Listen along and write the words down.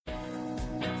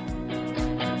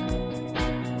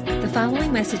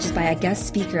following message is by a guest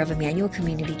speaker of Emmanuel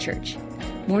Community Church.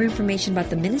 More information about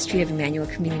the ministry of Emmanuel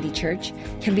Community Church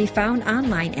can be found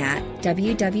online at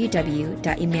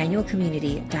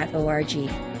www.emmanuelcommunity.org.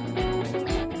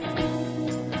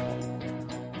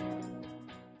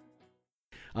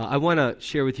 I want to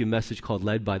share with you a message called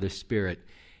Led by the Spirit.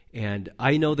 And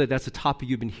I know that that's a topic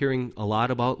you've been hearing a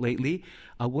lot about lately.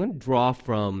 I want to draw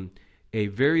from a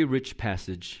very rich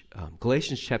passage,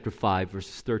 Galatians chapter 5,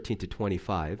 verses 13 to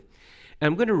 25. And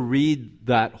I'm going to read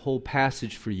that whole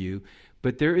passage for you,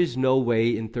 but there is no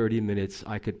way in 30 minutes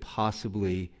I could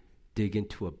possibly dig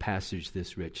into a passage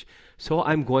this rich. So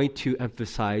I'm going to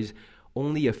emphasize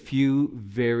only a few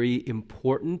very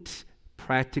important,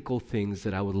 practical things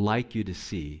that I would like you to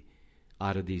see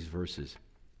out of these verses.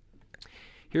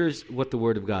 Here's what the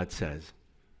Word of God says.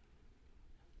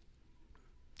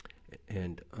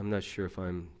 And I'm not sure if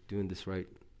I'm doing this right.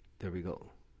 There we go.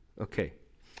 Okay.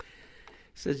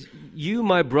 It says, "You,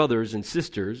 my brothers and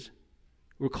sisters,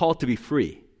 were called to be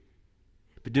free.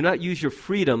 But do not use your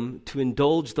freedom to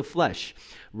indulge the flesh.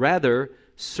 Rather,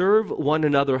 serve one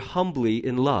another humbly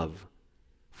in love.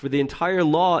 For the entire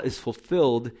law is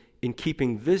fulfilled in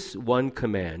keeping this one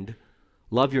command,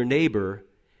 love your neighbor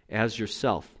as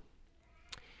yourself.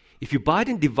 If you bite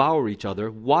and devour each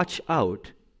other, watch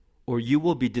out, or you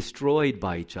will be destroyed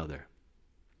by each other.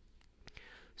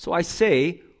 So I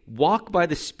say, walk by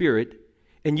the Spirit,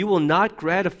 and you will not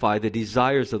gratify the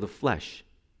desires of the flesh.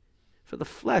 For the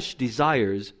flesh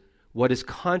desires what is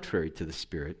contrary to the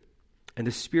Spirit, and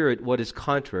the Spirit what is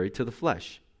contrary to the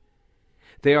flesh.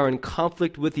 They are in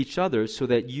conflict with each other, so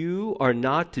that you are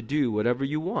not to do whatever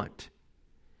you want.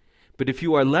 But if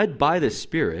you are led by the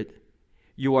Spirit,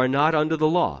 you are not under the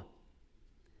law.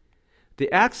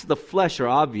 The acts of the flesh are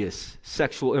obvious: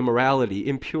 sexual immorality,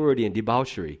 impurity and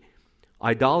debauchery,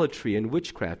 idolatry and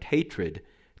witchcraft, hatred,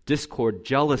 discord,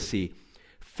 jealousy,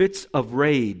 fits of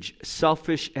rage,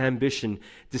 selfish ambition,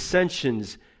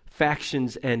 dissensions,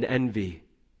 factions and envy,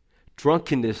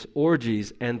 drunkenness,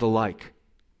 orgies, and the like.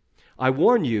 I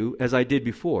warn you, as I did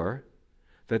before,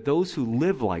 that those who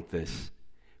live like this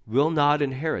will not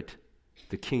inherit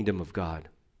the kingdom of God.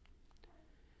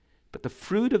 But the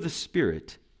fruit of the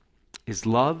Spirit is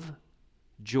love,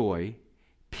 joy,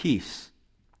 peace,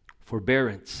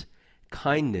 forbearance,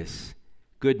 kindness,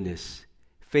 goodness,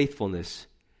 faithfulness,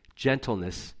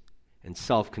 gentleness, and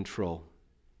self-control.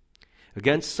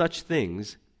 Against such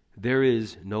things there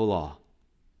is no law.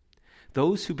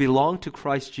 Those who belong to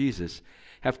Christ Jesus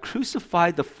have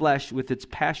crucified the flesh with its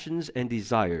passions and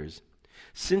desires.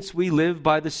 Since we live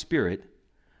by the Spirit,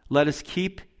 let us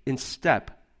keep in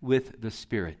step with the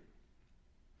Spirit."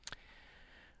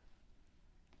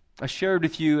 I shared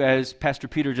with you, as Pastor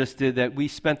Peter just did, that we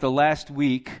spent the last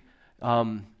week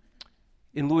in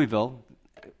Louisville.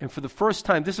 And for the first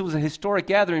time, this was a historic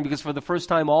gathering because for the first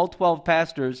time, all 12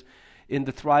 pastors in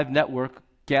the Thrive Network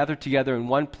gathered together in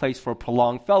one place for a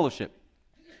prolonged fellowship.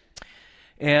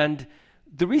 And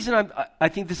the reason I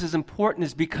think this is important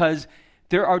is because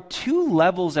there are two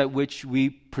levels at which we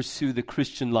pursue the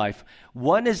Christian life.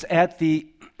 One is at the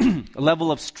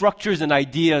level of structures and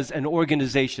ideas and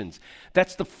organizations.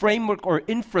 That's the framework or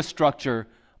infrastructure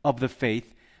of the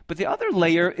faith. But the other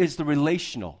layer is the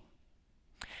relational.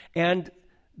 And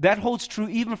that holds true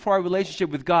even for our relationship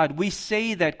with God. We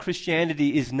say that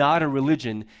Christianity is not a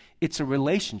religion, it's a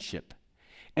relationship.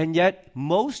 And yet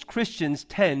most Christians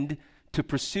tend to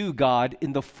pursue God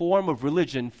in the form of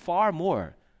religion far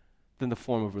more than the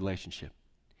form of relationship.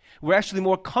 We're actually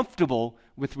more comfortable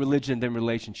with religion than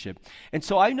relationship. And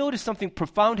so I noticed something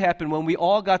profound happen when we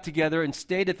all got together and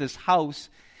stayed at this house,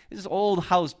 this old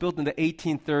house built in the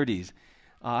 1830s.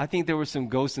 I think there were some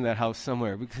ghosts in that house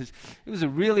somewhere because it was a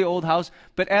really old house.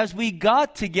 But as we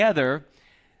got together,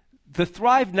 the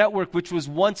Thrive Network, which was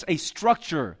once a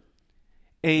structure,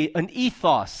 an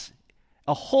ethos,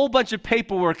 a whole bunch of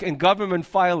paperwork and government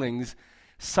filings,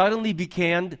 suddenly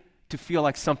began to feel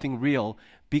like something real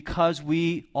because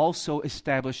we also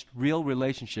established real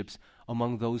relationships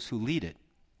among those who lead it.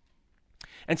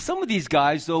 And some of these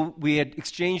guys, though we had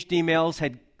exchanged emails,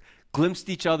 had glimpsed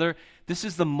each other, this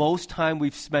is the most time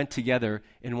we've spent together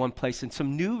in one place, and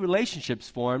some new relationships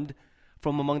formed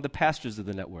from among the pastors of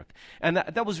the network. And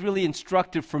that was really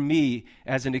instructive for me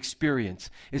as an experience,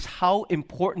 is how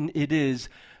important it is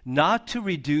not to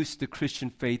reduce the Christian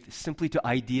faith simply to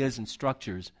ideas and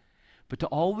structures, but to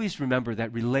always remember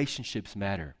that relationships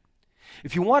matter.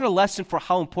 If you want a lesson for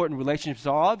how important relationships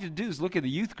are, all you have to do is look at the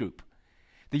youth group.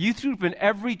 The youth group in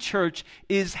every church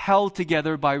is held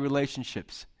together by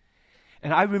relationships.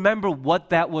 And I remember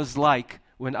what that was like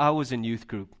when I was in youth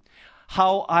group.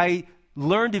 How I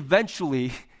learned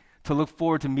eventually to look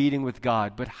forward to meeting with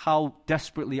God, but how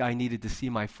desperately I needed to see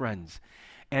my friends.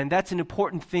 And that's an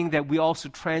important thing that we also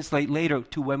translate later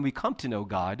to when we come to know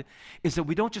God, is that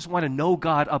we don't just want to know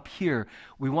God up here.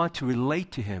 We want to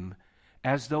relate to him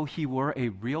as though he were a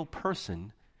real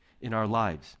person in our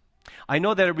lives. I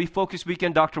know that at Refocus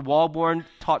Weekend, Dr. Walborn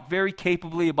taught very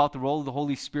capably about the role of the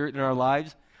Holy Spirit in our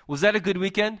lives. Was that a good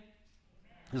weekend?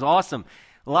 It was awesome.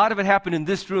 A lot of it happened in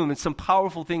this room, and some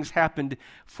powerful things happened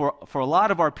for a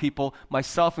lot of our people,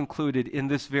 myself included, in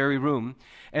this very room.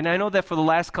 And I know that for the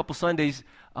last couple Sundays,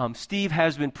 Steve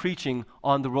has been preaching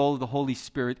on the role of the Holy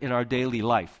Spirit in our daily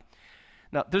life.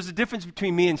 Now, there's a difference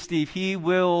between me and Steve. He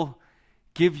will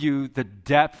give you the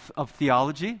depth of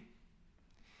theology.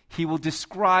 He will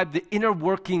describe the inner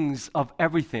workings of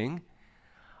everything.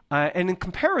 And in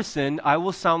comparison, I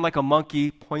will sound like a monkey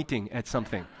pointing at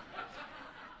something.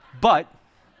 But,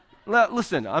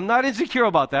 listen, I'm not insecure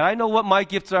about that. I know what my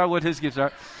gifts are, what his gifts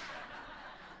are.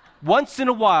 Once in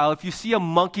a while, if you see a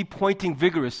monkey pointing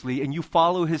vigorously and you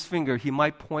follow his finger, he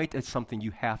might point at something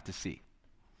you have to see.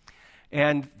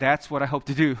 And that's what I hope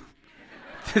to do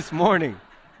this morning.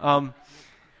 I'm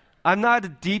not a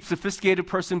deep, sophisticated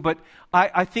person, but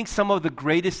I think some of the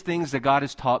greatest things that God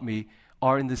has taught me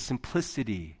are in the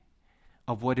simplicity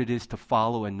of what it is to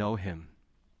follow and know him.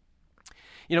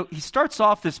 You know, he starts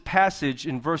off this passage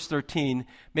in verse 13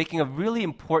 making a really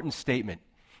important statement.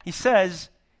 He says,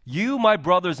 "You, my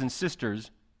brothers and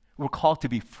sisters, were called to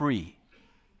be free.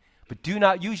 But do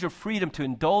not use your freedom to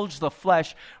indulge the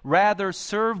flesh. Rather,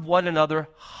 serve one another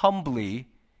humbly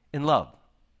in love."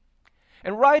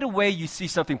 And right away, you see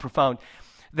something profound,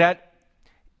 that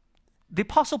the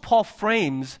Apostle Paul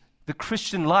frames the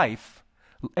Christian life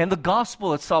and the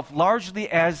gospel itself largely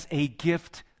as a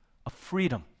gift of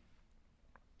freedom.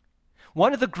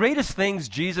 One of the greatest things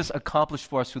Jesus accomplished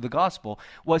for us through the gospel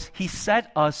was he set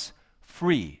us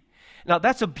free. Now,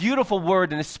 that's a beautiful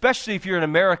word, and especially if you're in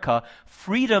America,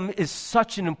 freedom is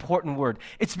such an important word.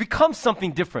 It's become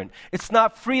something different. It's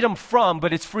not freedom from,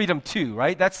 but it's freedom to,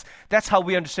 right? That's how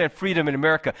we understand freedom in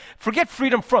America. Forget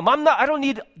freedom from. I don't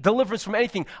need deliverance from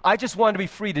anything. I just want to be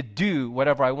free to do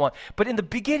whatever I want. But in the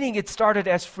beginning, it started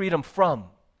as freedom from.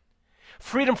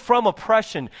 Freedom from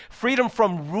oppression, freedom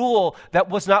from rule that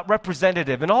was not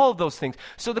representative, and all of those things.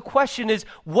 So the question is,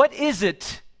 what is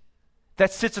it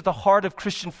that sits at the heart of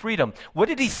Christian freedom? What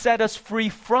did he set us free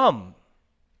from?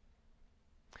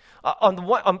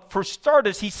 For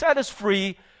starters, he set us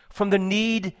free from the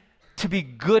need to be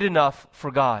good enough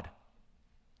for God.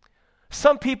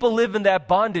 Some people live in that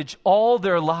bondage all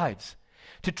their lives,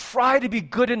 to try to be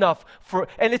good enough for,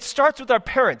 and it starts with our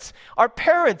parents. Our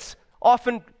parents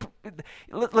often,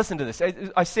 listen to this.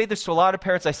 I say this to a lot of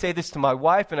parents. I say this to my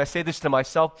wife, and I say this to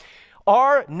myself.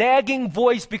 Our nagging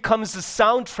voice becomes the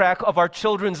soundtrack of our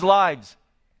children's lives.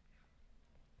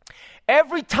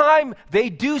 Every time they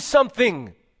do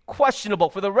something questionable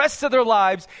for the rest of their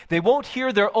lives, they won't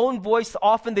hear their own voice.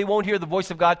 Often they won't hear the voice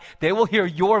of God. They will hear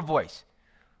your voice.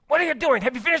 What are you doing?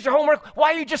 Have you finished your homework?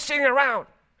 Why are you just sitting around?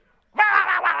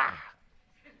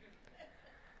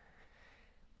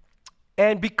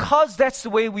 And because that's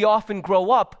the way we often grow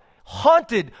up,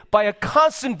 haunted by a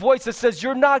constant voice that says,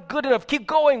 you're not good enough, keep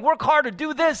going, work harder,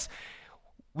 do this,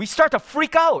 we start to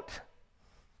freak out.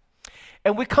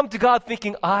 And we come to God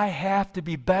thinking, I have to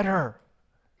be better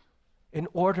in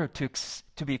order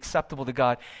to be acceptable to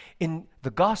God. In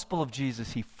the gospel of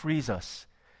Jesus, he frees us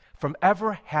from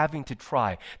ever having to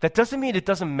try. That doesn't mean it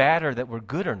doesn't matter that we're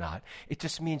good or not. It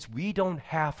just means we don't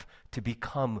have to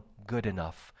become good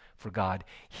enough for God.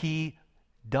 He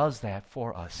does that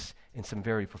for us in some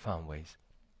very profound ways.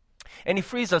 And he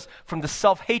frees us from the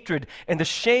self-hatred and the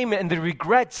shame and the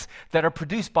regrets that are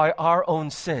produced by our own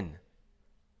sin.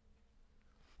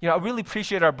 You know, I really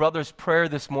appreciate our brother's prayer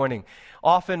this morning.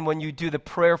 Often when you do the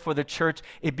prayer for the church,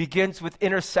 it begins with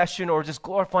intercession or just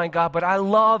glorifying God. But I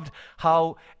loved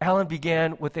how Alan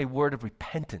began with a word of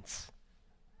repentance.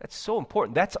 That's so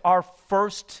important. That's our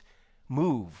first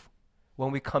move when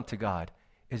we come to God,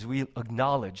 is we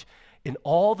acknowledge, in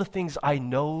all the things I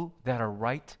know that are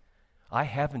right, I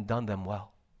haven't done them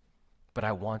well, but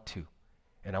I want to.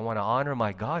 And I want to honor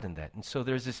my God in that. And so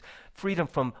there's this freedom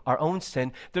from our own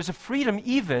sin. There's a freedom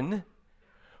even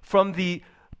from the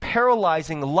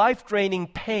paralyzing, life-draining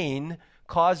pain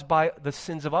caused by the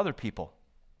sins of other people.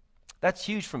 That's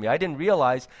huge for me. I didn't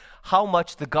realize how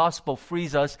much the gospel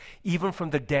frees us even from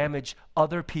the damage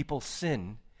other people's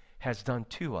sin has done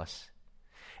to us.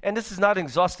 And this is not an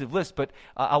exhaustive list, but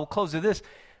I will close with this.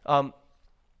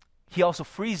 He also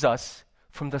frees us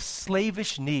from the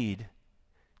slavish need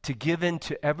to give in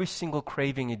to every single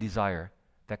craving and desire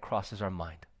that crosses our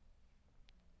mind.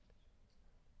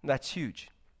 That's huge.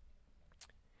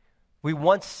 We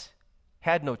once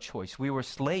had no choice. We were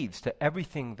slaves to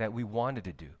everything that we wanted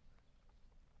to do.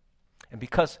 And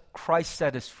because Christ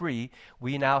set us free,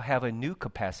 we now have a new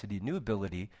capacity, new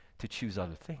ability to choose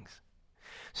other things.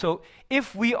 So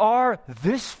if we are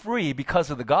this free because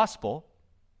of the gospel,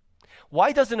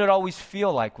 why doesn't it always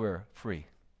feel like we're free?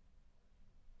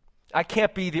 I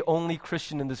can't be the only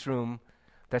Christian in this room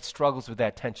that struggles with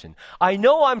that tension. I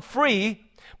know I'm free,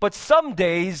 but some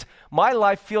days my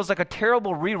life feels like a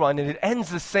terrible rerun and it ends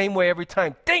the same way every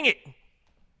time. Dang it!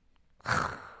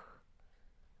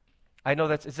 I know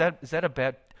is that a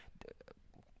bad,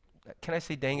 can I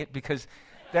say dang it? Because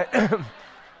that,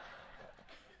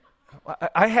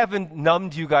 I haven't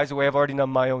numbed you guys away. I've already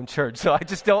numbed my own church. So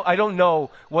I don't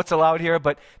know what's allowed here,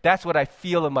 but that's what I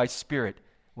feel in my spirit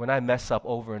when I mess up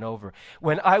over and over.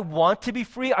 When I want to be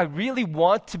free, I really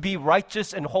want to be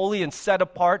righteous and holy and set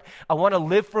apart. I want to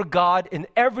live for God in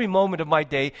every moment of my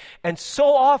day. And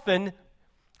so often,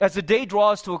 as the day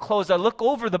draws to a close, I look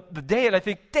over the day and I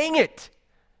think, dang it!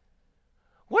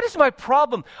 What is my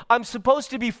problem? I'm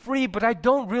supposed to be free, but I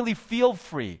don't really feel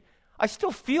free. I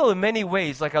still feel in many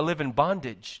ways like I live in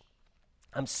bondage.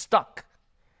 I'm stuck,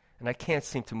 and I can't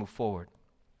seem to move forward.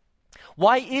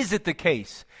 Why is it the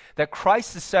case that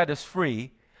Christ has set us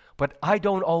free, but I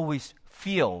don't always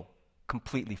feel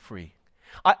completely free?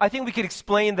 I think we could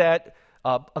explain that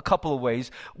a couple of ways.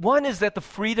 One is that the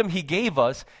freedom he gave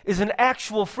us is an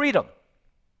actual freedom.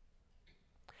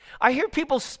 I hear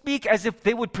people speak as if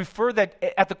they would prefer that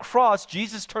at the cross,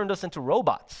 Jesus turned us into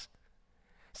robots.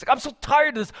 It's like, I'm so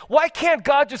tired of this. Why can't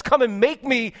God just come and make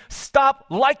me stop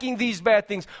liking these bad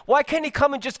things? Why can't he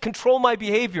come and just control my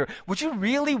behavior? Would you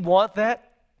really want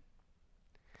that?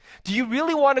 Do you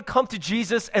really want to come to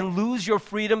Jesus and lose your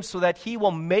freedom so that he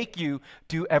will make you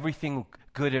do everything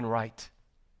good and right?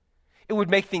 It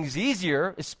would make things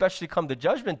easier, especially come the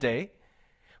judgment day.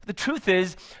 The truth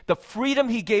is, the freedom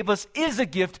he gave us is a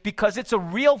gift because it's a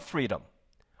real freedom.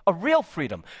 A real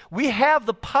freedom. We have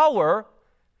the power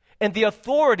and the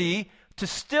authority to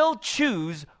still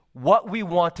choose what we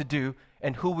want to do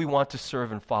and who we want to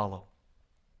serve and follow.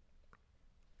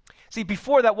 See,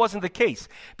 before that wasn't the case.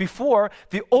 Before,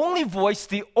 the only voice,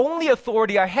 the only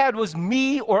authority I had was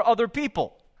me or other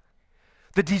people.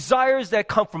 The desires that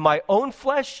come from my own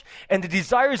flesh and the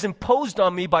desires imposed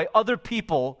on me by other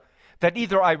people that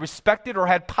either I respected or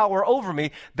had power over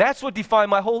me, that's what defined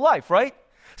my whole life, right?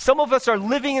 Some of us are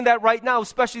living in that right now,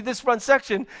 especially this front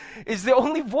section, is the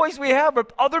only voice we have are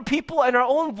other people and our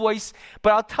own voice.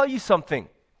 But I'll tell you something.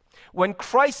 When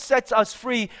Christ sets us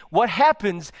free, what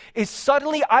happens is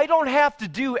suddenly I don't have to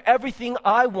do everything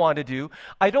I want to do.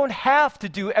 I don't have to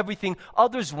do everything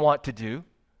others want to do.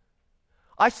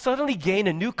 I suddenly gain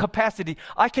a new capacity.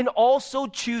 I can also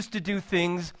choose to do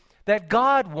things that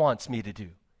God wants me to do.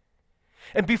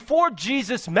 And before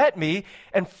Jesus met me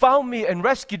and found me and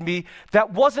rescued me,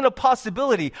 that wasn't a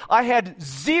possibility. I had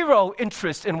zero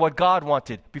interest in what God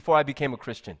wanted before I became a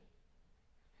Christian.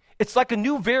 It's like a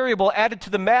new variable added to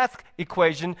the math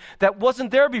equation that wasn't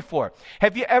there before.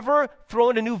 Have you ever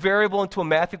thrown a new variable into a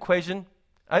math equation?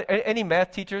 Any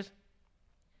math teachers?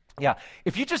 Yeah.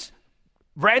 If you just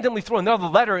randomly throw another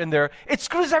letter in there, it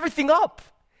screws everything up.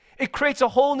 It creates a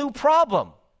whole new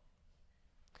problem.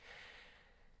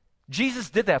 Jesus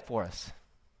did that for us.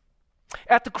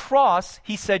 At the cross,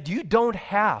 he said, you don't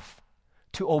have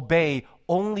to obey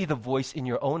only the voice in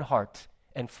your own heart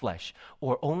and flesh,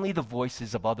 or only the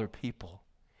voices of other people.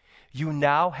 You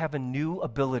now have a new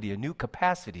ability, a new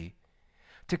capacity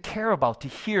to care about, to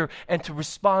hear, and to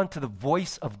respond to the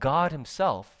voice of God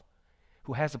himself,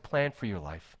 who has a plan for your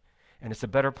life. And it's a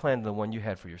better plan than the one you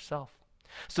had for yourself.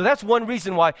 So that's one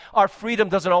reason why our freedom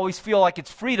doesn't always feel like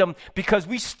it's freedom, because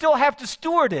we still have to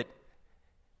steward it.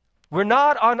 We're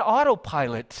not on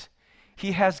autopilot.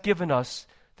 He has given us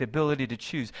the ability to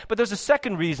choose. But there's a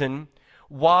second reason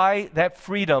why that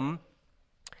freedom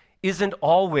isn't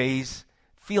always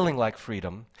feeling like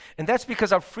freedom. And that's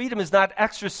because our freedom is not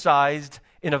exercised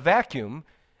in a vacuum.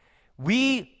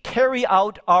 We carry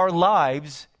out our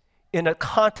lives in a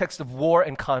context of war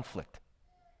and conflict.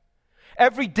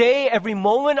 Every day, every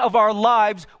moment of our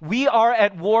lives, we are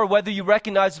at war, whether you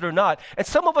recognize it or not. And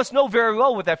some of us know very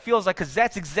well what that feels like, because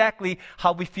that's exactly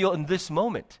how we feel in this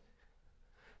moment.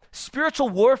 Spiritual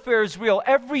warfare is real.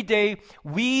 Every day,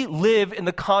 we live in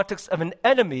the context of an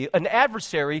enemy, an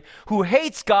adversary, who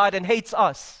hates God and hates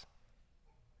us.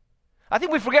 I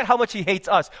think we forget how much he hates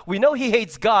us. We know he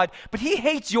hates God, but he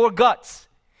hates your guts.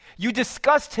 You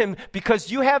disgust him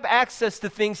because you have access to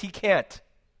things he can't.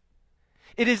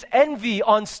 It is envy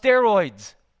on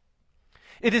steroids.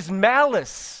 It is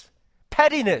malice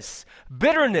pettiness,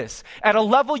 bitterness at a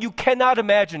level you cannot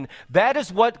imagine. That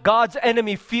is what God's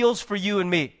enemy feels for you and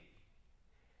me.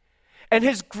 And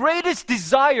his greatest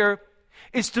desire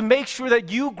is to make sure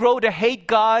that you grow to hate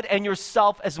God and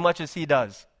yourself as much as he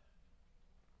does.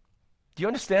 Do you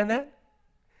understand that?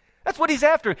 That's what he's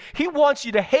after. He wants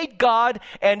you to hate God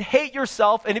and hate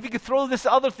yourself. And if you could throw this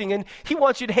other thing in, he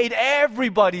wants you to hate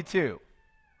everybody too.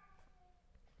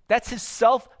 That's his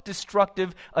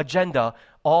self-destructive agenda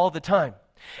all the time.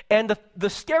 And the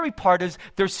scary part is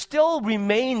there still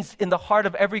remains in the heart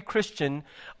of every Christian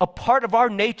a part of our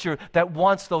nature that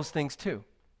wants those things too.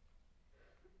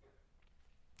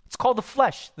 It's called the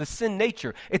flesh, the sin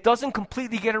nature. It doesn't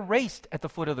completely get erased at the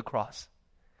foot of the cross.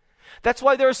 That's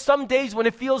why there are some days when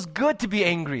it feels good to be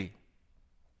angry.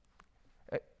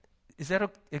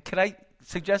 Can I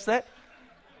suggest that?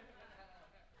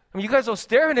 I mean, you guys are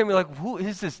staring at me like, who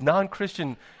is this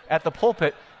non-Christian at the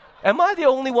pulpit? Am I the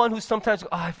only one who sometimes,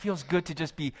 it feels good to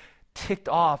just be ticked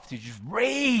off, to just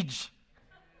rage?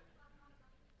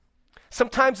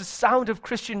 Sometimes the sound of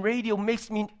Christian radio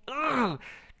makes me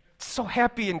so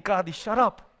happy and godly. Shut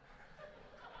up.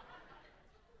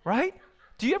 Right?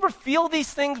 Do you ever feel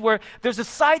these things where there's a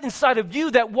side inside of you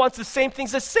that wants the same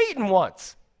things that Satan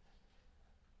wants?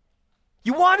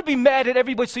 You want to be mad at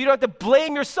everybody so you don't have to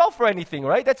blame yourself for anything,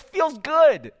 right? That feels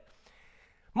good.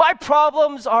 My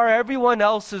problems are everyone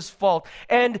else's fault.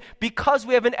 And because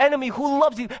we have an enemy who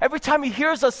loves you, every time he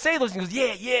hears us say those things, he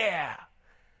goes, yeah.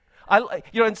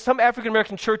 In some African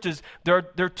American churches, there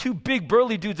are two big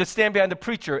burly dudes that stand behind the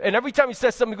preacher. And every time he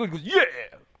says something good, he goes, yeah.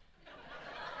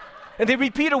 And they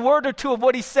repeat a word or two of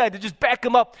what he said to just back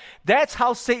him up. That's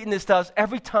how Satanist does.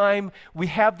 Every time we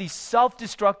have these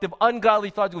self-destructive, ungodly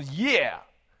thoughts, he goes, yeah,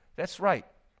 that's right.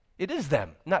 It is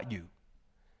them, not you.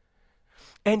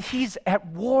 And he's at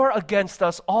war against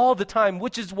us all the time,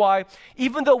 which is why,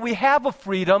 even though we have a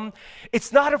freedom,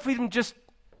 it's not a freedom just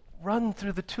run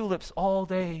through the tulips all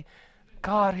day.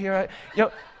 God,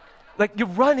 like you're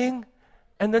running,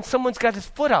 and then someone's got his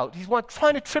foot out. He's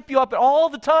trying to trip you up all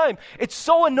the time. It's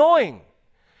so annoying.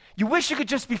 You wish you could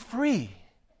just be free.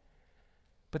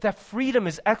 But that freedom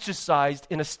is exercised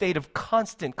in a state of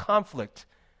constant conflict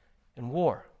and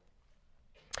war.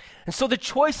 And so the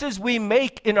choices we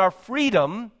make in our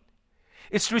freedom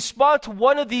is to respond to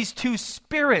one of these two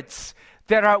spirits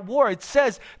that are at war. It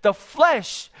says the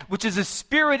flesh, which is a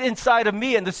spirit inside of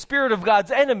me, and the spirit of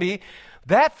God's enemy,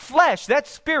 that flesh, that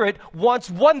spirit wants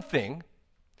one thing,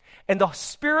 and the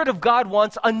Spirit of God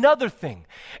wants another thing.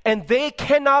 And they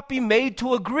cannot be made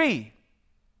to agree.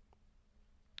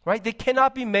 Right? They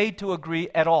cannot be made to agree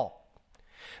at all.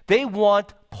 They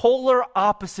want polar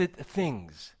opposite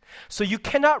things. So you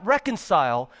cannot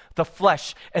reconcile the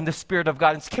flesh and the Spirit of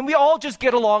God. And can we all just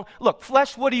get along? Look,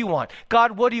 flesh, what do you want?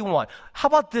 God, what do you want? How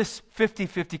about this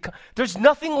 50-50? There's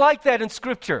nothing like that in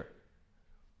Scripture.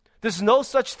 There's no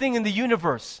such thing in the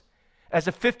universe as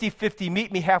a 50-50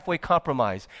 meet me halfway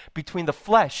compromise between the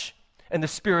flesh and the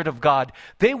Spirit of God.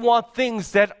 They want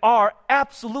things that are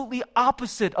absolutely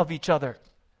opposite of each other.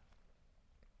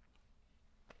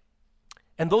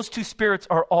 And those two spirits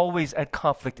are always at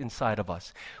conflict inside of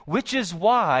us, which is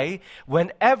why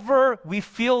whenever we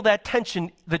feel that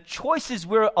tension, the choices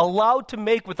we're allowed to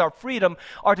make with our freedom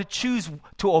are to choose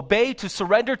to obey, to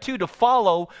surrender to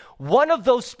follow one of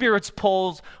those spirits'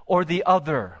 poles or the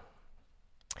other.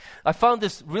 I found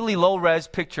this really low-res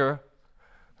picture.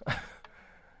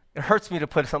 It hurts me to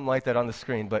put something like that on the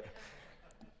screen, but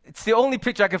it's the only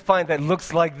picture I could find that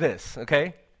looks like this,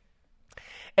 okay?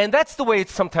 And that's the way it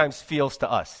sometimes feels to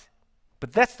us.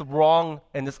 But that's the wrong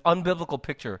and this unbiblical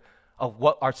picture of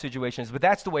what our situation is. But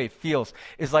that's the way it feels.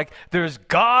 It's like there's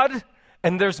God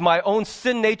and there's my own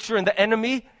sin nature and the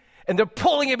enemy, and they're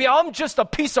pulling at me. I'm just a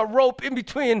piece of rope in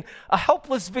between a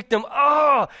helpless victim.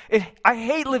 I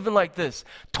hate living like this.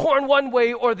 Torn one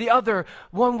way or the other,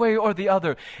 one way or the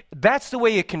other. That's the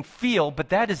way it can feel, but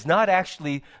that is not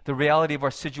actually the reality of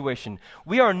our situation.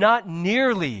 We are not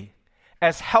nearly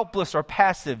as helpless or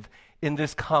passive in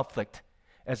this conflict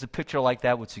as a picture like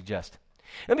that would suggest.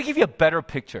 Let me give you a better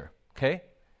picture, okay?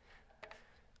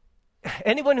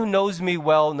 Anyone who knows me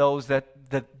well knows that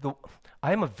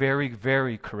I am a very,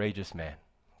 very courageous man,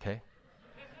 okay?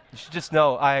 You should just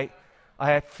know I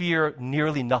fear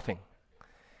nearly nothing.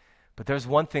 But there's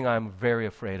one thing I'm very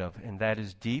afraid of, and that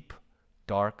is deep,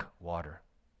 dark water.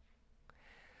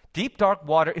 Deep, dark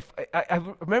water. I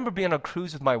remember being on a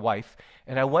cruise with my wife,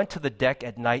 and I went to the deck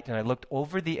at night, and I looked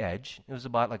over the edge. It was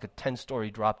about like a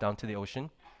 10-story drop down to the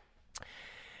ocean.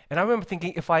 And I remember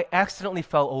thinking, if I accidentally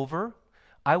fell over,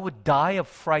 I would die of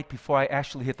fright before I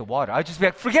actually hit the water. I'd just be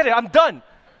like, forget it, I'm done.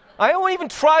 I won't even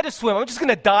try to swim. I'm just going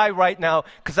to die right now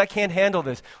because I can't handle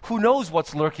this. Who knows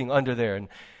what's lurking under there? And,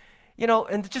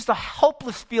 and just a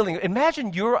helpless feeling.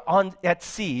 Imagine you're at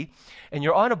sea and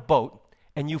you're on a boat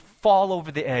and you fall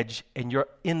over the edge and you're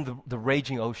in the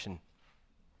raging ocean.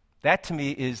 That to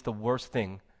me is the worst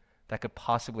thing that could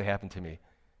possibly happen to me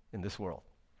in this world.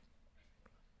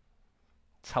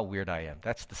 That's how weird I am.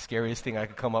 That's the scariest thing I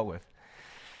could come up with.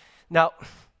 Now,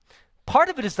 part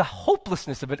of it is the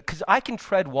hopelessness of it, because I can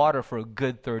tread water for a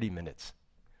good 30 minutes.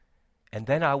 And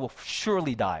then I will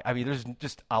surely die. I mean,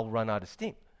 I'll run out of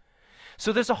steam.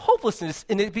 So there's a hopelessness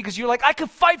in it because you're like, I could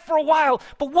fight for a while,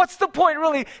 but what's the point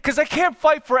really? Because I can't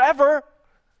fight forever.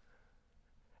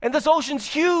 And this ocean's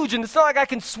huge, and it's not like I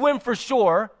can swim for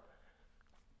shore.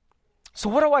 So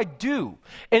what do I do?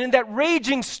 And in that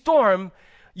raging storm,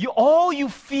 all you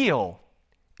feel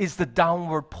is the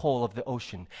downward pull of the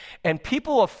ocean. And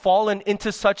people have fallen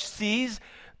into such seas.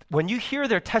 When you hear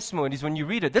their testimonies, when you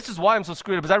read it, this is why I'm so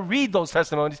screwed up, because I read those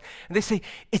testimonies, and they say,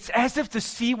 it's as if the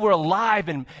sea were alive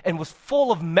and was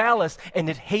full of malice, and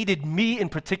it hated me in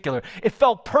particular. It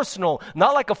felt personal,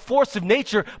 not like a force of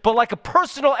nature, but like a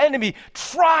personal enemy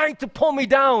trying to pull me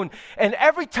down. And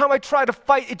every time I tried to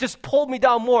fight, it just pulled me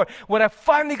down more. When I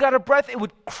finally got a breath, it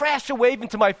would crash a wave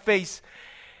into my face.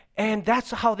 And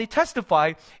that's how they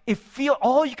testify.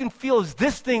 All you can feel is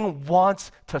this thing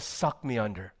wants to suck me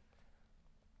under.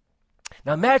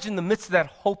 Now imagine in the midst of that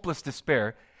hopeless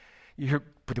despair, you hear,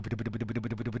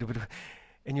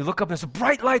 and you look up and there's a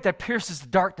bright light that pierces the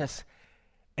darkness,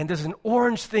 and there's an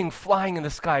orange thing flying in the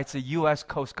sky. It's a U.S.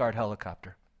 Coast Guard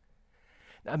helicopter.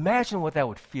 Now imagine what that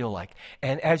would feel like.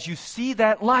 And as you see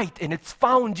that light and it's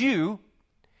found you,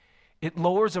 it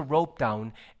lowers a rope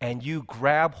down and you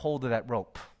grab hold of that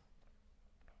rope.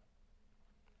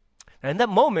 And in that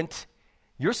moment,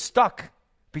 you're stuck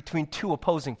between two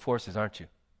opposing forces, aren't you?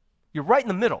 You're right in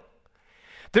the middle.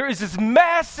 There is this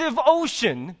massive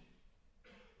ocean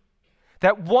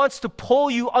that wants to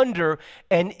pull you under,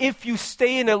 and if you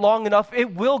stay in it long enough,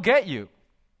 it will get you.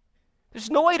 There's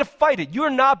no way to fight it. You're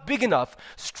not big enough,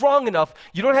 strong enough.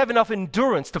 You don't have enough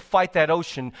endurance to fight that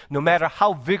ocean, no matter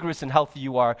how vigorous and healthy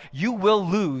you are. You will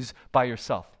lose by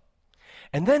yourself.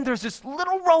 And then there's this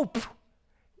little rope.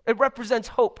 It represents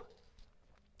hope.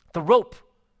 The rope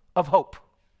of hope.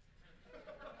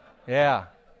 Yeah.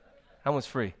 That one's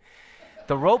free.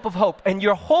 The rope of hope. And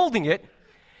you're holding it,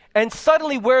 and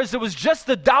suddenly, whereas there was just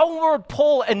the downward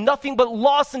pull and nothing but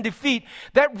loss and defeat,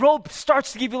 that rope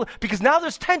starts to give you, because now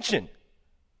there's tension.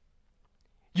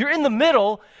 You're in the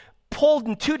middle, pulled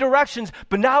in two directions,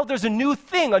 but now there's a new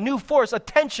thing, a new force, a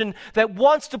tension that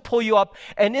wants to pull you up.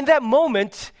 And in that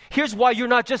moment, here's why you're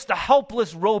not just a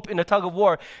helpless rope in a tug of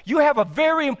war. You have a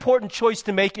very important choice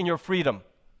to make in your freedom.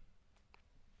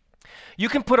 You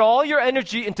can put all your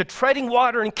energy into treading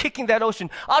water and kicking that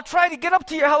ocean. I'll try to get up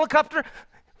to your helicopter.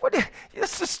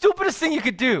 That's the stupidest thing you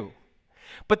could do.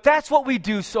 But that's what we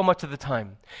do so much of the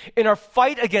time. In our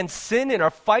fight against sin, in our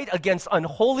fight against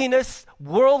unholiness,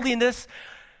 worldliness,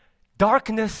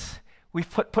 darkness, we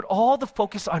put all the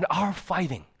focus on our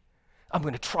fighting. I'm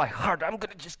going to try harder. I'm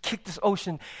going to just kick this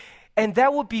ocean. And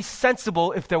that would be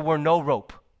sensible if there were no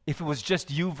rope. If it was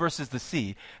just you versus the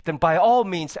sea, then by all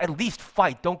means, at least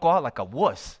fight. Don't go out like a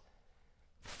wuss.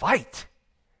 Fight.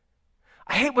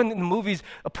 I hate when in the movies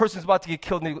a person's about to get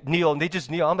killed and they kneel and they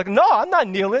just kneel. I'm like, no, I'm not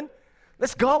kneeling.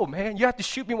 Let's go, man. You have to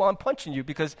shoot me while I'm punching you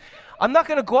because I'm not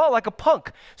going to go out like a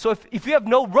punk. So if you have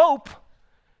no rope,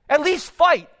 at least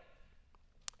fight.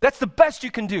 That's the best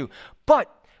you can do.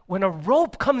 But when a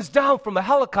rope comes down from a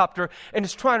helicopter and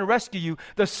is trying to rescue you,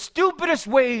 the stupidest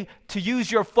way to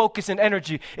use your focus and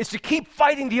energy is to keep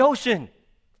fighting the ocean.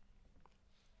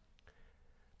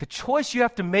 The choice you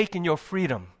have to make in your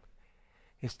freedom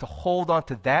is to hold on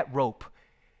to that rope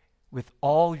with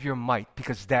all your might,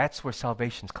 because that's where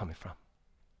salvation's coming from.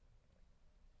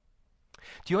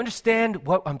 Do you understand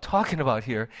what I'm talking about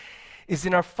here? Is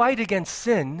in our fight against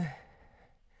sin,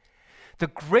 the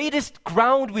greatest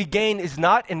ground we gain is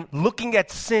not in looking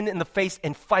at sin in the face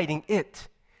and fighting it.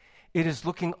 It is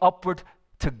looking upward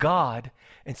to God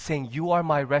and saying, you are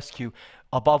my rescue.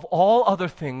 Above all other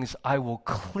things, I will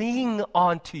cling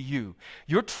on to you.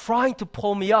 You're trying to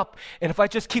pull me up. And if I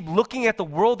just keep looking at the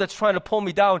world that's trying to pull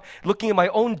me down, looking at my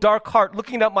own dark heart,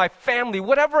 looking at my family,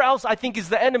 whatever else I think is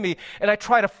the enemy, and I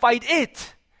try to fight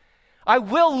it, I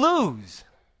will lose.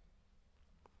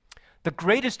 The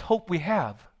greatest hope we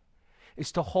have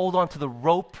is to hold on to the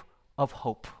rope of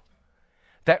hope.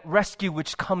 That rescue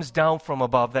which comes down from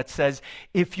above that says,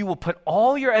 if you will put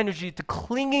all your energy to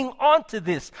clinging onto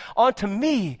this, onto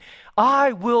me,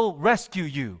 I will rescue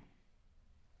you.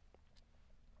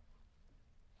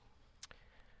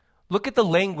 Look at the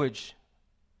language.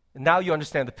 And now you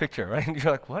understand the picture, right? And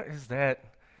you're like, what is that?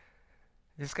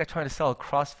 Is this guy trying to sell a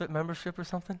CrossFit membership or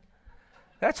something?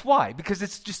 That's why, because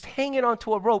it's just hanging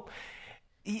onto a rope.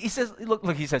 He says, look,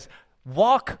 he says,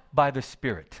 walk by the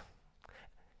Spirit.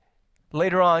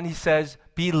 Later on, he says,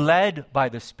 be led by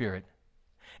the Spirit.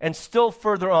 And still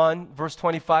further on, verse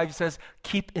 25, he says,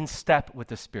 keep in step with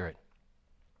the Spirit.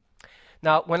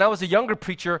 Now, when I was a younger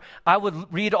preacher, I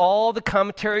would read all the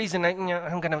commentaries, and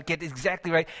I'm going to get it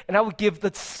exactly right, and I would give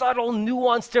the subtle,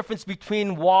 nuanced difference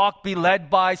between walk, be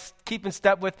led by, keep in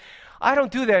step with. I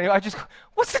don't do that anymore.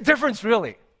 What's the difference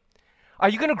really? Are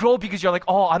you going to grow because you're like,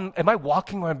 am I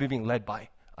walking or am I being led by?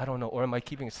 I don't know. Or am I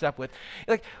keeping a step with?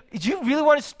 Like, do you really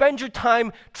want to spend your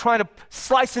time trying to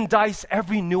slice and dice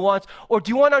every nuance? Or do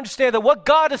you want to understand that what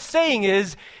God is saying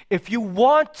is, if you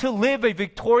want to live a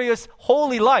victorious,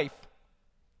 holy life,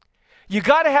 you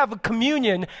got to have a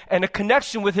communion and a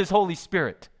connection with His Holy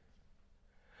Spirit.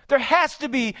 There has to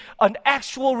be an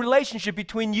actual relationship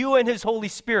between you and His Holy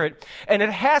Spirit, and it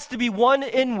has to be one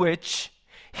in which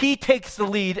He takes the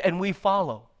lead and we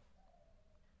follow.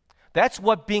 That's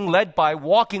what being led by,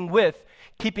 walking with,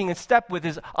 keeping in step with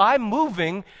is. I'm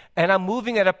moving, and I'm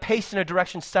moving at a pace and a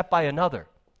direction set by another.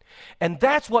 And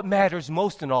that's what matters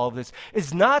most in all of this,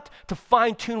 is not to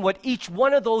fine-tune what each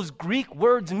one of those Greek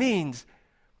words means,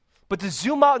 but to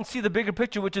zoom out and see the bigger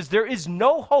picture, which is there is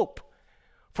no hope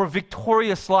for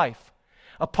victorious life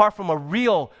apart from a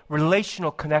real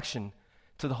relational connection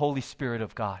to the Holy Spirit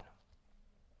of God.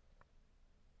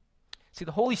 See,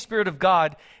 the Holy Spirit of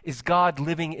God is God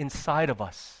living inside of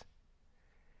us.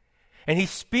 And He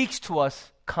speaks to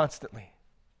us constantly.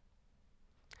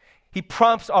 He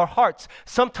prompts our hearts.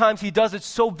 Sometimes He does it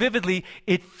so vividly,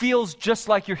 it feels just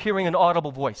like you're hearing an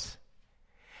audible voice.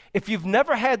 If you've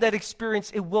never had that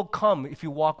experience, it will come if you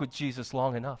walk with Jesus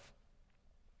long enough.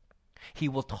 He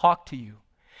will talk to you.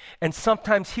 And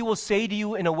sometimes He will say to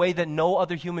you in a way that no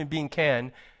other human being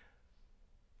can,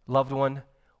 loved one,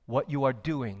 what you are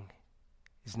doing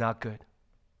is not good.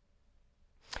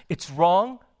 It's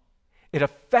wrong. It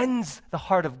offends the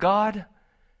heart of God,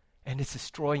 and it's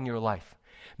destroying your life.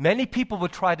 Many people will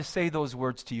try to say those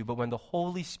words to you, but when the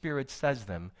Holy Spirit says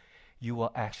them, you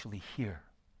will actually hear.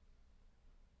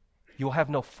 You will have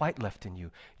no fight left in you.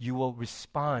 You will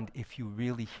respond if you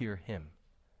really hear Him.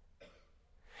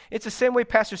 It's the same way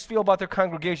pastors feel about their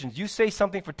congregations. You say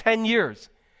something for 10 years,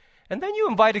 and then you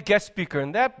invite a guest speaker,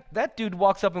 and that dude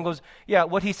walks up and goes, yeah,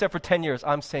 what he said for 10 years,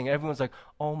 I'm saying. Everyone's like,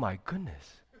 oh my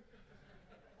goodness.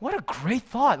 What a great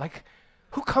thought. Like,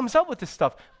 who comes up with this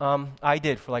stuff? I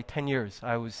did for like 10 years.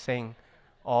 I was saying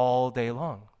all day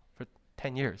long for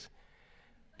 10 years.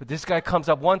 But this guy comes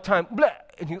up one time, blah,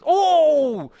 and he goes,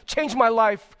 oh, changed my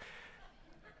life.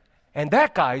 And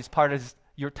that guy is part of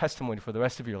your testimony for the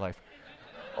rest of your life.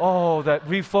 Oh, that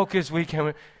refocus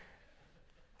weekend.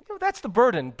 That's the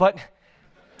burden, but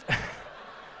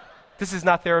this is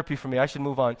not therapy for me. I should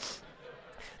move on.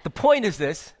 The point is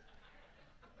this.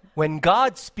 When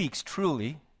God speaks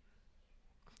truly,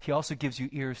 He also gives you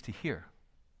ears to hear.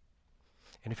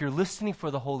 And if you're listening for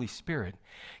the Holy Spirit,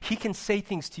 He can say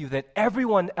things to you that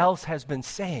everyone else has been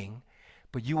saying,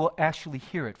 but you will actually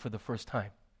hear it for the first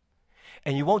time.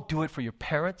 And you won't do it for your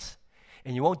parents,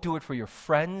 and you won't do it for your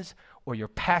friends or your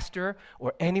pastor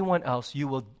or anyone else. You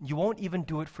won't even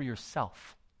do it for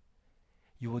yourself.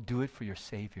 You will do it for your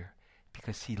Savior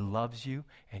because He loves you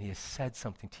and He has said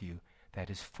something to you that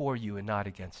is for you and not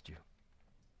against you.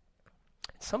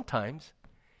 Sometimes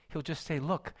He'll just say,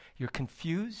 look, you're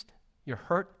confused, you're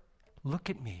hurt, look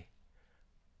at me.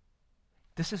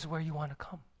 This is where you want to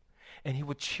come. And He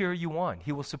will cheer you on.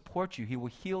 He will support you. He will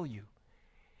heal you.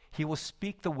 He will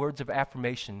speak the words of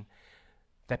affirmation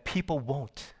that people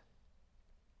won't.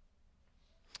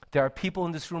 There are people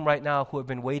in this room right now who have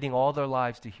been waiting all their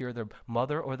lives to hear their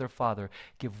mother or their father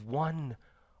give one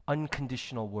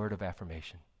unconditional word of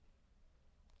affirmation.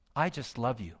 I just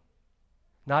love you.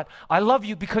 Not, I love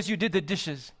you because you did the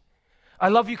dishes. I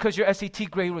love you because your SAT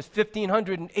grade was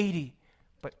 1,580.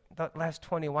 But that last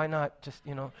 20, why not just,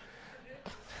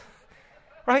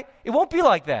 Right? It won't be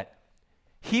like that.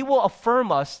 He will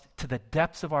affirm us to the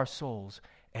depths of our souls.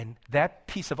 And that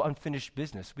piece of unfinished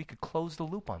business, we could close the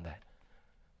loop on that.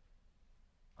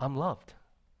 I'm loved.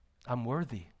 I'm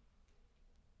worthy.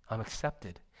 I'm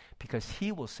accepted. Because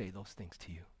He will say those things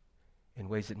to you in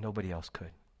ways that nobody else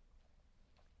could.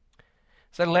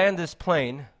 As I land this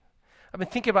plane, I've been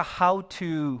thinking about how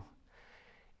to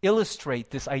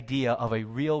illustrate this idea of a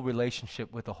real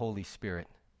relationship with the Holy Spirit.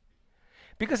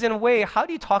 Because in a way, how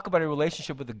do you talk about a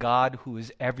relationship with a God who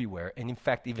is everywhere and in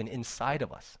fact even inside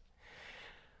of us?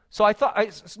 So I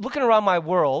was looking around my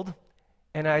world,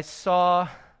 and I saw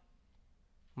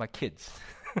my kids.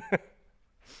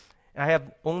 I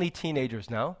have only teenagers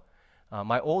now.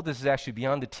 My oldest is actually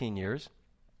beyond the teen years.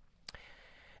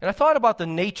 And I thought about the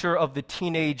nature of the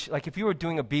teenage, like if you were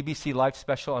doing a BBC Live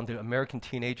special on the American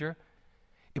teenager,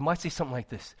 it might say something like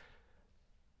this.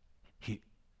 He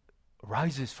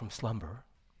rises from slumber,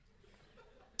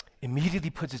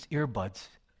 immediately puts his earbuds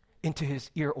into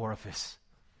his ear orifice,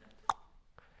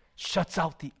 shuts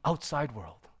out the outside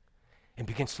world, and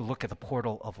begins to look at the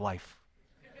portal of life.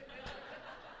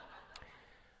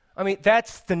 I mean,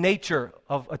 that's the nature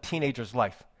of a teenager's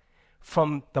life.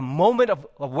 From the moment of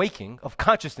waking, of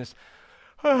consciousness,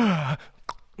 right?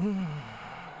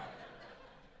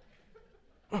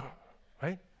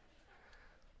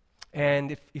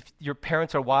 And if your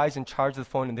parents are wise and charge the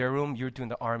phone in their room, you're doing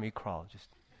the army crawl, just,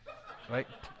 right?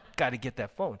 Got to get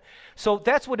that phone. So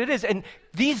that's what it is. And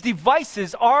these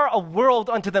devices are a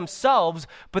world unto themselves,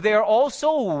 but they are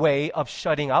also a way of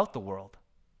shutting out the world.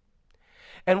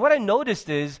 And what I noticed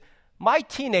is my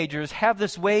teenagers have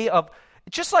this way of,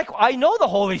 just like I know the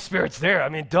Holy Spirit's there. I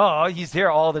mean, duh, he's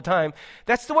there all the time.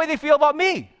 That's the way they feel about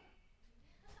me.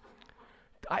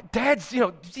 Dad's,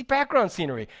 see background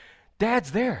scenery.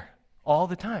 Dad's there all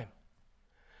the time.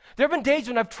 There have been days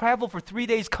when I've traveled for 3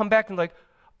 days, come back and like,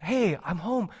 hey, I'm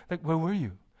home. Like, where were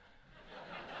you?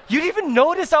 You didn't even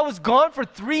notice I was gone for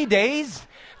 3 days?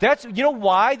 You know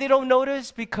why they don't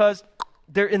notice? Because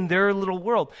they're in their little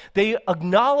world. They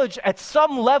acknowledge at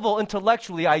some level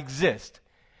intellectually I exist.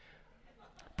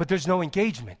 But there's no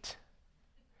engagement.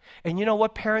 And you know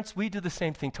what, parents? We do the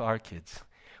same thing to our kids.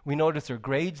 We notice their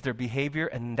grades, their behavior,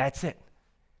 and that's it.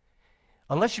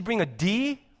 Unless you bring a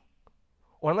D,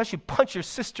 or unless you punch your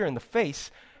sister in the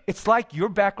face, it's like your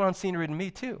background scenery to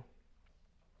me too.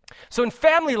 So in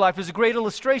family life is a great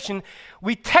illustration.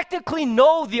 We technically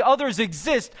know the others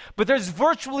exist, but there's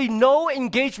virtually no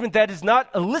engagement that is not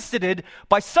elicited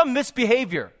by some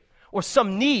misbehavior or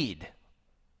some need.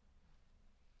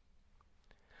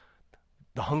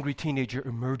 The hungry teenager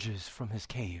emerges from his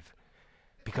cave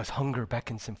because hunger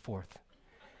beckons him forth.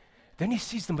 Then he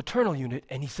sees the maternal unit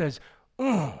and he says,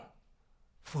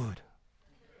 food.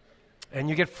 And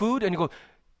you get food and you go,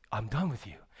 I'm done with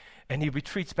you. And he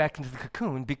retreats back into the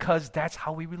cocoon because that's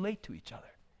how we relate to each other.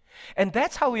 And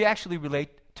that's how we actually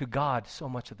relate to God so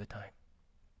much of the time.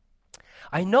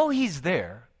 I know he's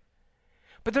there,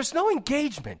 but there's no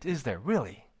engagement, is there,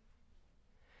 really?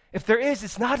 If there is,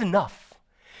 it's not enough.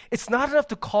 It's not enough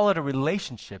to call it a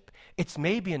relationship. It's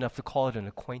maybe enough to call it an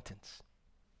acquaintance.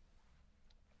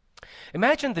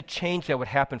 Imagine the change that would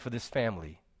happen for this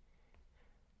family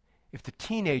if the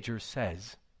teenager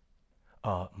says,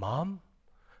 Mom,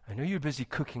 I know you're busy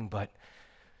cooking, but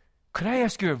could I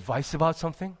ask your advice about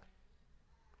something?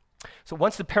 So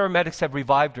once the paramedics have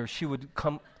revived her, she would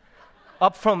come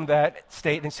up from that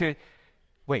state and say,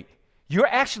 wait, you're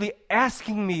actually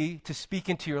asking me to speak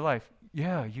into your life.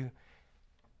 Yeah, you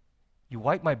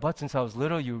wiped my butt since I was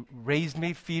little. You raised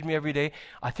me, feed me every day.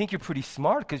 I think you're pretty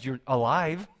smart because you're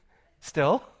alive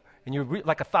still, and you're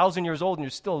like 1,000 years old and you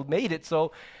still made it.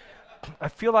 So I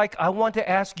feel like I want to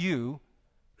ask you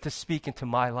to speak into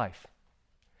my life.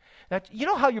 Now, you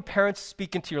know how your parents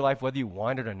speak into your life whether you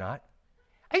want it or not?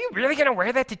 Are you really going to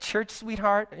wear that to church,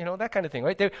 sweetheart? You know, that kind of thing,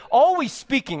 right? They're always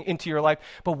speaking into your life.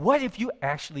 But what if you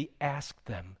actually ask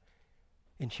them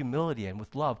in humility and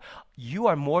with love? You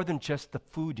are more than just the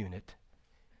food unit.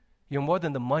 You're more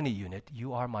than the money unit.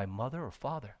 You are my mother or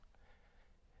father.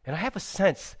 And I have a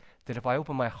sense that if I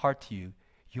open my heart to you,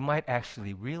 you might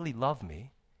actually really love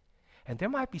me. And there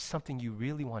might be something you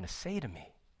really want to say to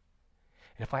me.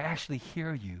 And if I actually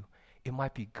hear you, it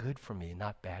might be good for me,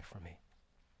 not bad for me.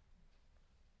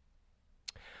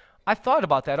 I've thought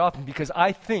about that often because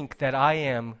I think that I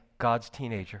am God's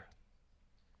teenager.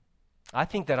 I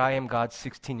think that I am God's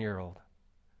 16-year-old.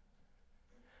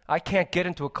 I can't get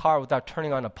into a car without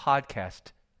turning on a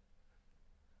podcast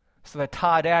so that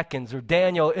Todd Atkins or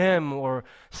Daniel M. or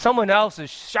someone else is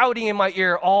shouting in my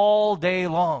ear all day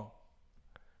long.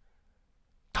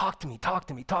 Talk to me, talk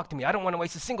to me, talk to me. I don't want to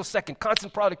waste a single second.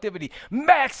 Constant productivity,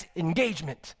 max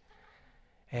engagement.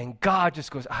 And God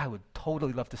just goes, I would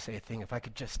totally love to say a thing if I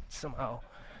could just somehow,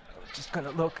 just going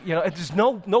to look, there's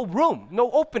no room,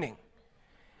 no opening.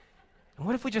 And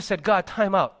what if we just said, God,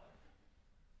 time out.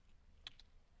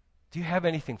 Do you have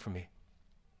anything for me?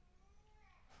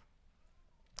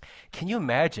 Can you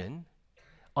imagine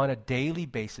on a daily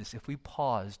basis if we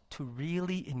paused to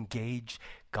really engage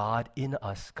God in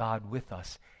us, God with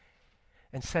us,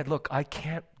 and said, look, I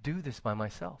can't do this by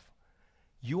myself.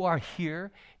 You are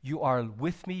here. You are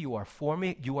with me. You are for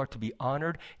me. You are to be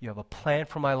honored. You have a plan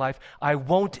for my life. I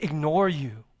won't ignore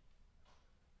you.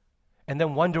 and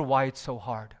then wonder why it's so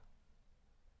hard.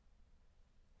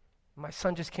 My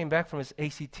son just came back from his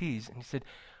ACTs, and he said,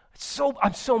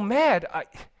 I'm so mad.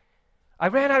 I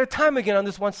ran out of time again on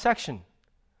this one section.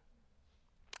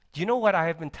 Do you know what I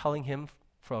have been telling him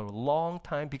for a long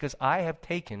time? Because I have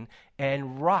taken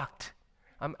and rocked.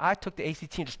 I took the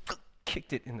ACT and just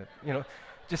kicked it in the,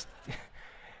 just.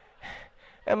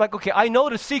 I'm like, okay, I know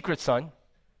the secret, son.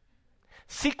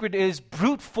 Secret is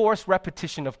brute force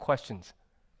repetition of questions.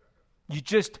 You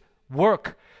just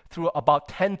work through about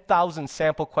 10,000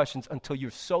 sample questions until you're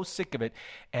so sick of it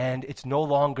and it's no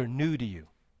longer new to you.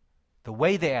 The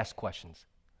way they ask questions.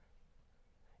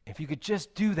 If you could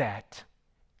just do that,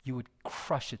 you would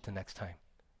crush it the next time.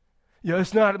 Yeah,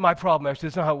 it's not my problem, actually.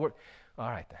 It's not how it works. All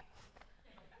right, then.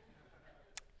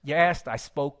 You asked, I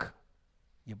spoke.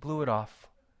 You blew it off.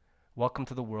 Welcome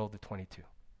to the world at 22.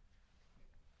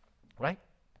 Right?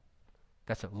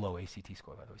 That's a low ACT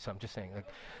score, by the way. So I'm just saying,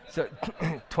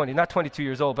 20, not 22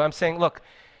 years old, but I'm saying, look,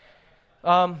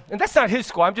 and that's not his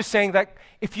score. I'm just saying that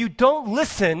if you don't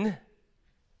listen,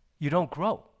 you don't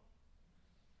grow.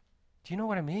 Do you know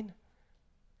what I mean?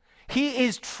 He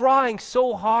is trying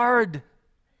so hard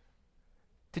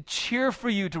to cheer for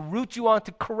you, to root you on,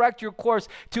 to correct your course,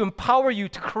 to empower you,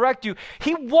 to correct you.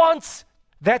 He wants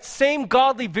that same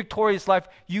godly, victorious life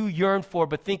you yearn for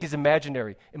but think is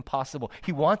imaginary, impossible.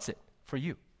 He wants it for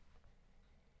you.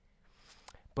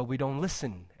 But we don't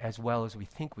listen as well as we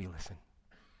think we listen.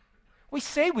 We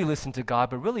say we listen to God,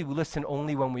 but really we listen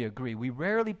only when we agree. We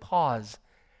rarely pause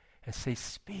and say,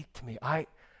 speak to me. I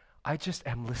just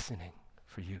am listening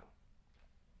for you.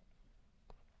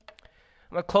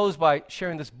 I'm going to close by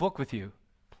sharing this book with you.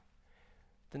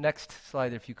 The next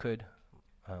slide, if you could.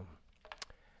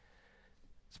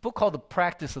 It's a book called The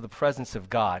Practice of the Presence of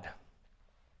God.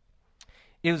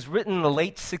 It was written in the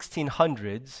late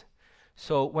 1600s.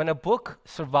 So when a book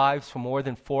survives for more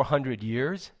than 400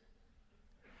 years,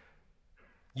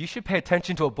 you should pay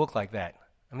attention to a book like that.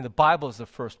 I mean, the Bible is the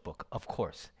first book, of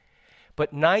course.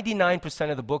 But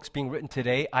 99% of the books being written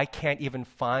today, I can't even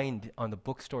find on the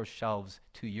bookstore shelves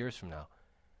 2 years from now.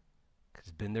 Because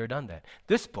it's been there, done that.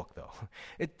 This book, though,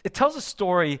 it tells a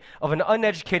story of an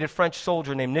uneducated French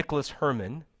soldier named Nicholas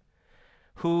Herman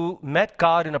who met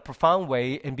God in a profound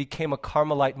way and became a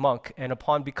Carmelite monk. And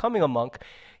upon becoming a monk,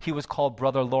 he was called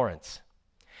Brother Lawrence.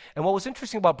 And what was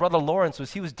interesting about Brother Lawrence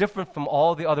was he was different from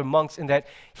all the other monks in that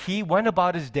he went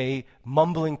about his day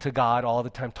mumbling to God all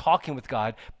the time, talking with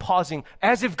God, pausing,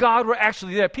 as if God were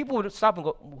actually there. People would stop and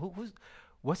go,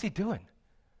 what's he doing?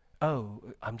 Oh,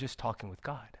 I'm just talking with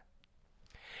God.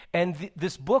 And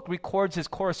this book records his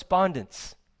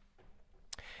correspondence.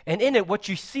 And in it, what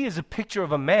you see is a picture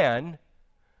of a man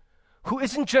who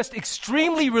isn't just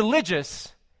extremely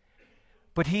religious,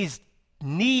 but he's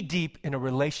knee-deep in a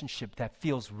relationship that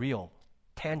feels real,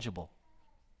 tangible,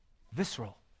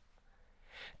 visceral.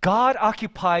 God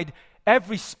occupied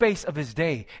every space of his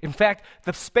day. In fact,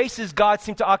 the spaces God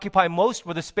seemed to occupy most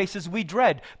were the spaces we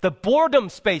dread, the boredom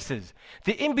spaces,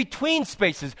 the in-between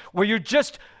spaces where you're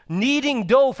just kneading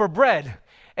dough for bread.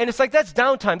 And it's like, that's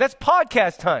downtime. That's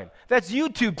podcast time. That's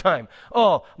YouTube time.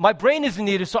 Oh, my brain isn't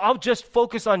needed, so I'll just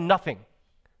focus on nothing,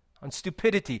 on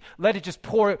stupidity. Let it just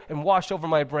pour and wash over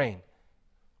my brain.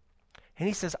 And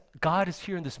he says, God is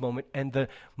here in this moment, and the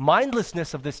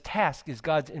mindlessness of this task is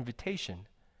God's invitation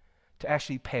to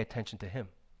actually pay attention to him.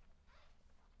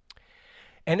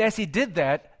 And as he did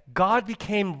that, God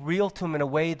became real to him in a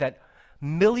way that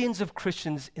millions of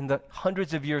Christians in the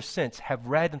hundreds of years since have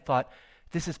read and thought,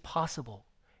 this is possible,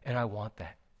 and I want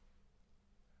that.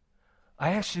 I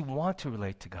actually want to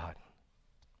relate to God.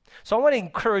 So I want to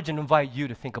encourage and invite you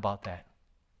to think about that.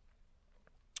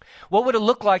 What would it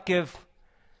look like if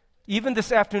even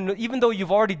this afternoon, even though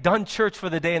you've already done church for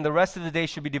the day and the rest of the day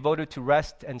should be devoted to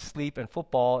rest and sleep and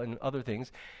football and other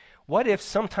things, what if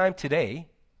sometime today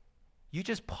you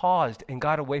just paused and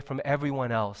got away from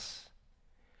everyone else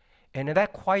and in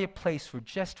that quiet place for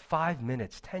just 5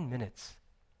 minutes, 10 minutes?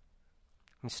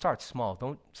 I mean, start small.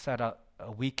 Don't set up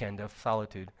a weekend of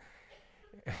solitude.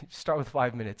 Start with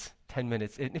 5 minutes, 10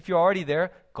 minutes. And if you're already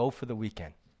there, go for the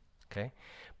weekend, okay?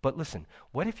 But listen,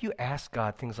 what if you ask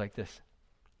God things like this?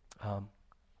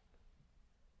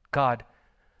 God,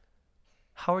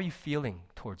 how are you feeling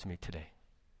towards me today?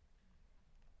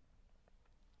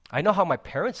 I know how my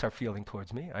parents are feeling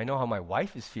towards me. I know how my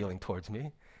wife is feeling towards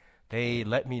me. They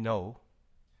let me know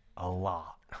a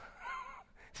lot.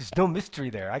 There's no mystery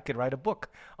there. I could write a book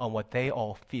on what they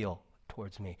all feel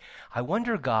towards me. I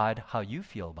wonder, God, how you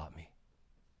feel about me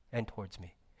and towards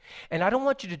me. And I don't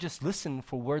want you to just listen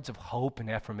for words of hope and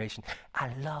affirmation.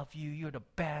 I love you. You're the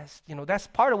best. That's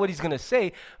part of what he's going to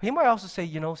say. He might also say,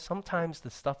 sometimes the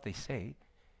stuff they say,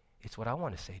 it's what I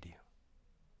want to say to you.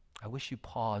 I wish you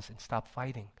pause and stop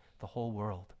fighting the whole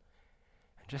world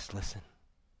and just listen.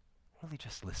 Really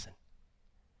just listen.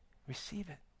 Receive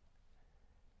it.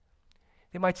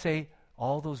 They might say,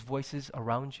 all those voices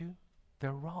around you,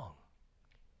 they're wrong.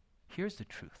 Here's the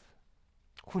truth.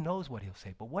 Who knows what he'll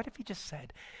say? But what if he just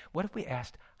said, what if we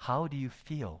asked, how do you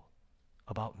feel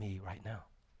about me right now?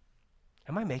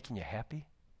 Am I making you happy?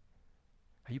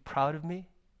 Are you proud of me?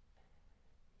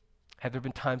 Have there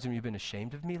been times when you've been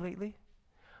ashamed of me lately?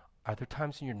 Are there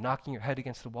times when you're knocking your head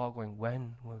against the wall going,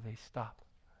 when will they stop?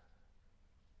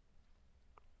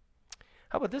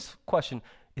 How about this question?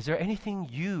 Is there anything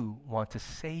you want to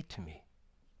say to me?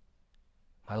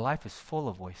 My life is full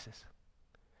of voices.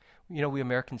 We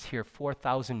Americans hear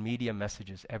 4,000 media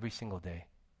messages every single day.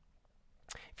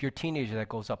 If you're a teenager, that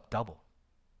goes up double.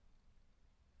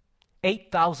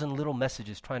 8,000 little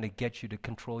messages trying to get you to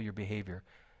control your behavior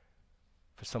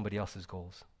for somebody else's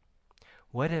goals.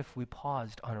 What if we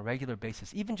paused on a regular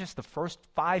basis, even just the first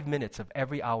 5 minutes of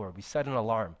every hour, we set an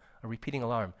alarm, a repeating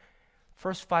alarm.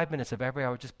 First 5 minutes of every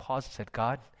hour, just paused and said,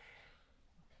 God,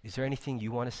 is there anything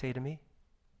you want to say to me?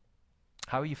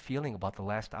 How are you feeling about the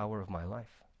last hour of my life?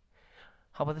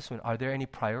 How about this one? Are there any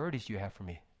priorities you have for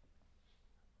me?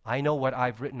 I know what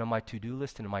I've written on my to-do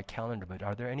list and on my calendar, but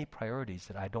are there any priorities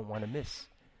that I don't want to miss?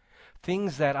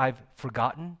 Things that I've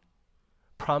forgotten,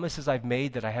 promises I've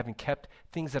made that I haven't kept,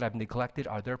 things that I've neglected,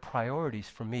 are there priorities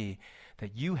for me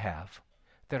that you have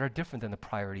that are different than the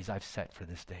priorities I've set for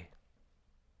this day?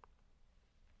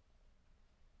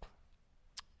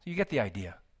 So you get the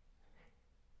idea.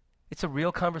 It's a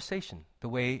real conversation, the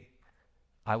way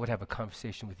I would have a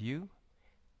conversation with you,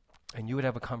 and you would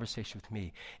have a conversation with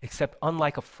me. Except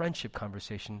unlike a friendship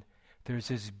conversation, there's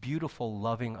this beautiful,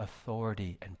 loving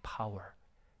authority and power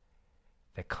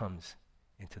that comes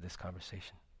into this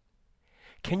conversation.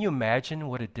 Can you imagine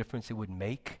what a difference it would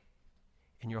make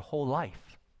in your whole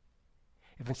life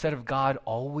if instead of God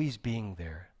always being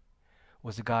there,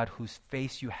 was a God whose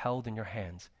face you held in your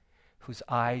hands, whose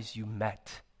eyes you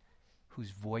met,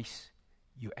 whose voice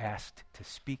you asked to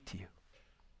speak to you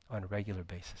on a regular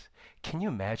basis? Can you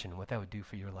imagine what that would do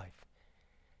for your life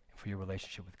and for your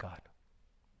relationship with God?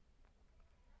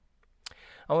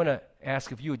 I want to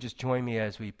ask if you would just join me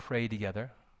as we pray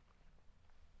together.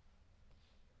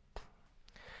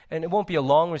 And it won't be a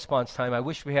long response time. I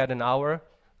wish we had an hour.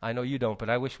 I know you don't, but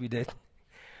I wish we did.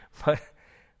 But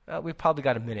we've probably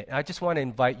got a minute. I just want to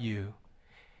invite you.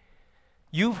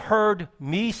 You've heard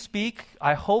me speak.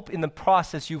 I hope in the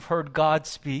process you've heard God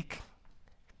speak.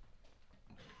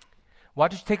 Why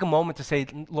don't you take a moment to say,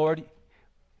 Lord,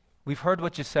 we've heard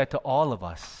what you said to all of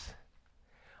us.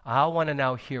 I want to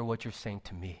now hear what you're saying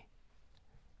to me.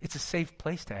 It's a safe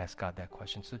place to ask God that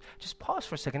question. So just pause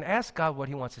for a second. Ask God what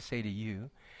he wants to say to you.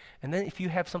 And then if you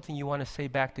have something you want to say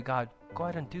back to God, go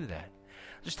ahead and do that.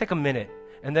 Just take a minute.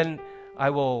 And then I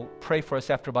will pray for us.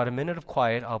 After about a minute of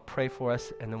quiet, I'll pray for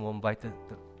us. And then we'll invite the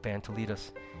band to lead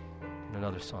us in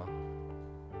another song.